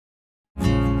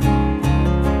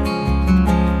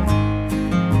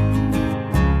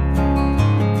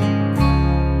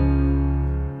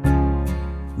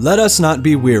Let us not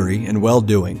be weary in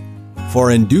well-doing,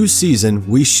 for in due season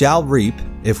we shall reap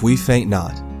if we faint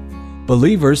not.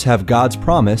 Believers have God's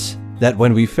promise that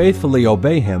when we faithfully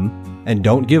obey Him and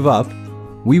don't give up,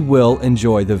 we will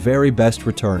enjoy the very best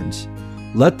returns.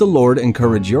 Let the Lord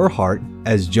encourage your heart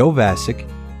as Joe Vasick,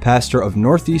 pastor of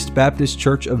Northeast Baptist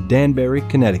Church of Danbury,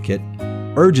 Connecticut,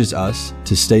 urges us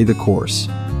to stay the course.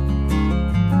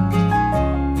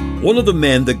 One of the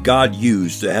men that God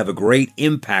used to have a great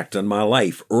impact on my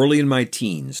life early in my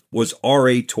teens was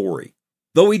R.A. Torrey.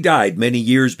 Though he died many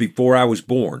years before I was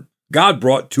born, God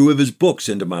brought two of his books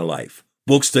into my life,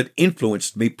 books that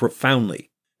influenced me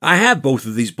profoundly. I have both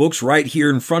of these books right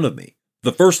here in front of me.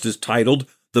 The first is titled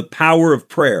The Power of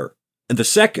Prayer, and the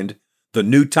second, The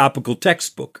New Topical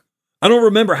Textbook. I don't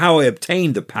remember how I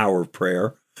obtained The Power of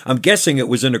Prayer. I'm guessing it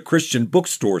was in a Christian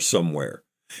bookstore somewhere.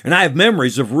 And I have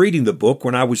memories of reading the book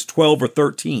when I was 12 or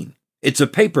 13. It's a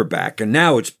paperback, and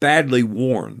now it's badly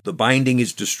worn. The binding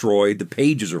is destroyed, the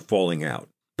pages are falling out.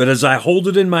 But as I hold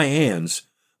it in my hands,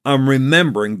 I'm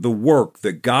remembering the work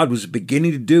that God was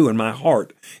beginning to do in my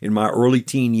heart in my early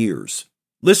teen years.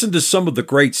 Listen to some of the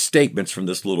great statements from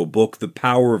this little book, The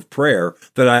Power of Prayer,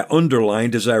 that I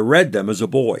underlined as I read them as a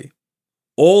boy.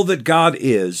 All that God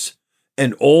is,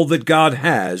 and all that God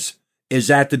has, is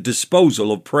at the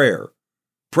disposal of prayer.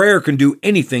 Prayer can do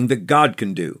anything that God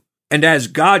can do. And as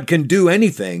God can do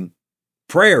anything,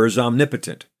 prayer is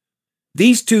omnipotent.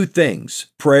 These two things,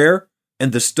 prayer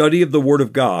and the study of the Word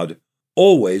of God,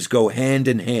 always go hand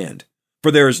in hand.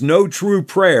 For there is no true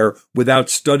prayer without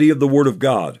study of the Word of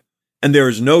God, and there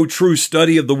is no true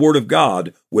study of the Word of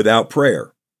God without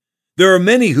prayer. There are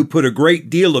many who put a great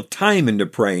deal of time into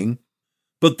praying,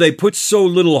 but they put so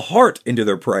little heart into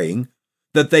their praying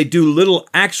that they do little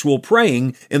actual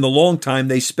praying in the long time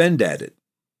they spend at it.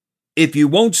 If you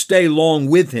won't stay long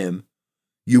with Him,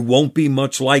 you won't be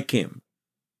much like Him.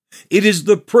 It is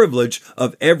the privilege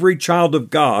of every child of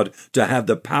God to have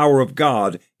the power of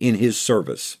God in His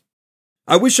service.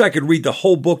 I wish I could read the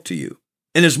whole book to you.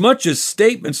 And as much as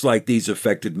statements like these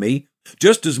affected me,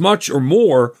 just as much or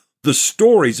more, the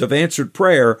stories of answered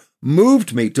prayer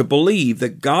moved me to believe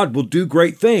that God will do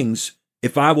great things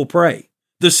if I will pray.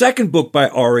 The second book by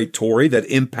R.A. Torrey that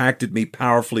impacted me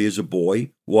powerfully as a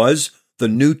boy was The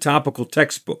New Topical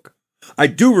Textbook. I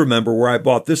do remember where I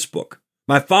bought this book.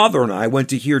 My father and I went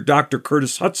to hear Dr.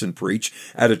 Curtis Hudson preach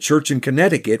at a church in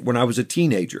Connecticut when I was a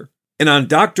teenager. And on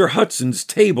Dr. Hudson's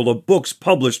table of books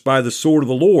published by the Sword of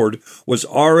the Lord was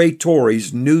R.A.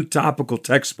 Torrey's New Topical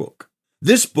Textbook.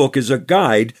 This book is a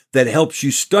guide that helps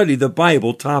you study the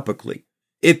Bible topically.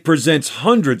 It presents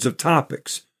hundreds of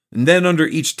topics. And then under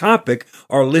each topic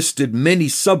are listed many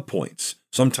subpoints,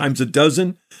 sometimes a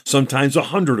dozen, sometimes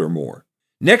 100 or more.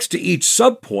 Next to each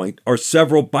subpoint are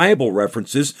several Bible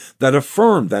references that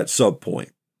affirm that subpoint.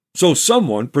 So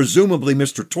someone, presumably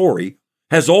Mr. Torrey,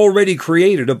 has already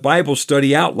created a Bible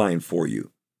study outline for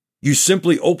you. You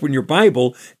simply open your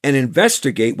Bible and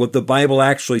investigate what the Bible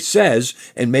actually says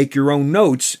and make your own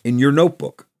notes in your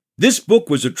notebook. This book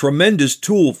was a tremendous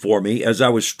tool for me as I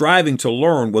was striving to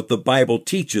learn what the Bible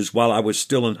teaches while I was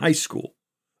still in high school.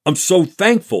 I'm so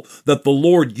thankful that the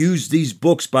Lord used these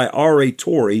books by R.A.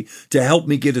 Torrey to help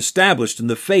me get established in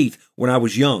the faith when I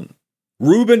was young.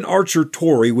 Reuben Archer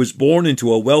Torrey was born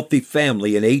into a wealthy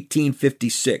family in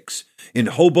 1856 in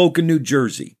Hoboken, New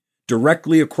Jersey,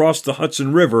 directly across the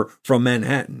Hudson River from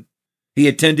Manhattan. He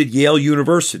attended Yale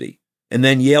University and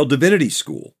then Yale Divinity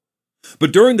School.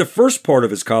 But during the first part of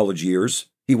his college years,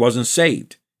 he wasn't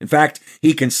saved. In fact,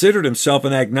 he considered himself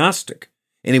an agnostic,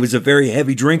 and he was a very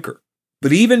heavy drinker.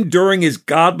 But even during his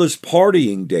godless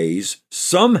partying days,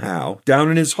 somehow,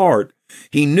 down in his heart,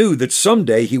 he knew that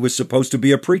someday he was supposed to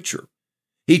be a preacher.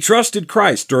 He trusted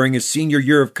Christ during his senior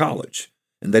year of college,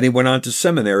 and then he went on to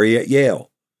seminary at Yale.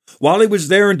 While he was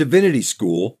there in divinity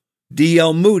school,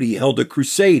 D.L. Moody held a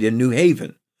crusade in New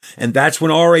Haven, and that's when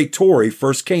R.A. Torrey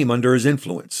first came under his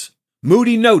influence.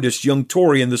 Moody noticed young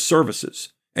Torrey in the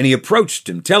services, and he approached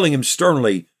him, telling him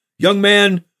sternly, "Young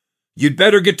man, you'd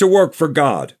better get to work for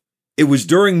God." It was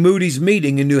during Moody's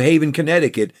meeting in New Haven,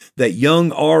 Connecticut, that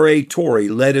young R.A. Torrey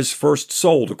led his first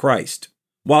soul to Christ.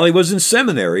 While he was in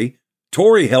seminary,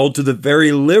 Torrey held to the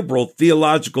very liberal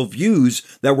theological views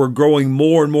that were growing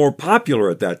more and more popular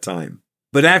at that time.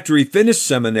 But after he finished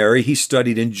seminary, he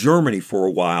studied in Germany for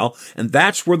a while, and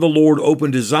that's where the Lord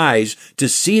opened his eyes to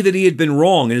see that he had been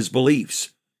wrong in his beliefs.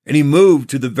 And he moved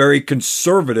to the very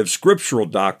conservative scriptural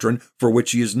doctrine for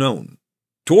which he is known.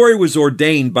 Torrey was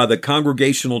ordained by the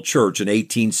Congregational Church in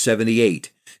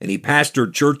 1878, and he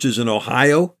pastored churches in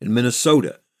Ohio and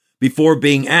Minnesota before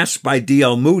being asked by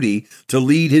D.L. Moody to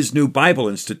lead his new Bible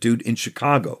Institute in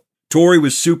Chicago. Torrey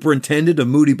was superintendent of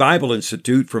Moody Bible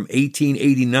Institute from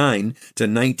 1889 to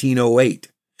 1908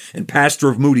 and pastor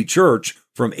of Moody Church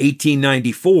from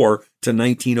 1894 to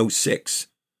 1906.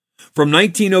 From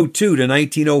 1902 to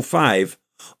 1905,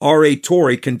 R.A.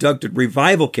 Torrey conducted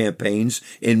revival campaigns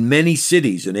in many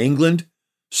cities in England,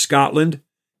 Scotland,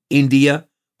 India,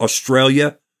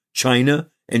 Australia,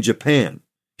 China, and Japan.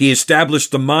 He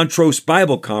established the Montrose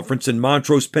Bible Conference in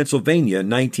Montrose, Pennsylvania in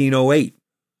 1908.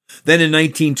 Then in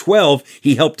 1912,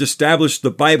 he helped establish the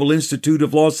Bible Institute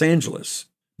of Los Angeles.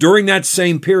 During that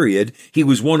same period, he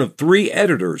was one of 3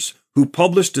 editors who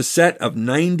published a set of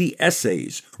 90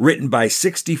 essays written by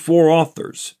 64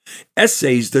 authors,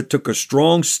 essays that took a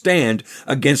strong stand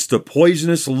against the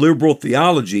poisonous liberal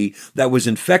theology that was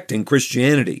infecting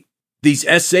Christianity. These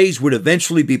essays would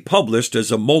eventually be published as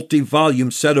a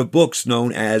multi-volume set of books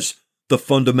known as The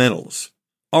Fundamentals.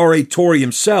 R.A. Torrey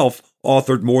himself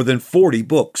authored more than 40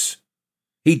 books.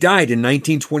 He died in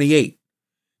 1928,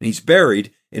 and he's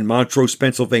buried in Montrose,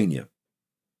 Pennsylvania.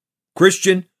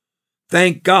 Christian,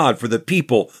 thank God for the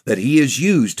people that He has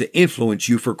used to influence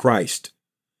you for Christ,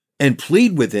 and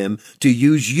plead with Him to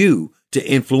use you to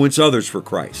influence others for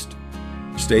Christ.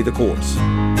 Stay the course.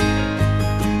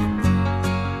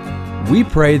 We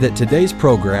pray that today's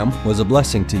program was a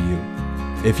blessing to you.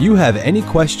 If you have any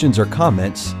questions or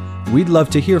comments, we'd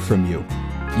love to hear from you.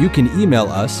 You can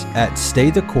email us at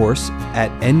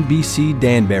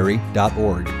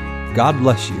staythecourse@nbcdanbury.org. God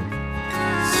bless you.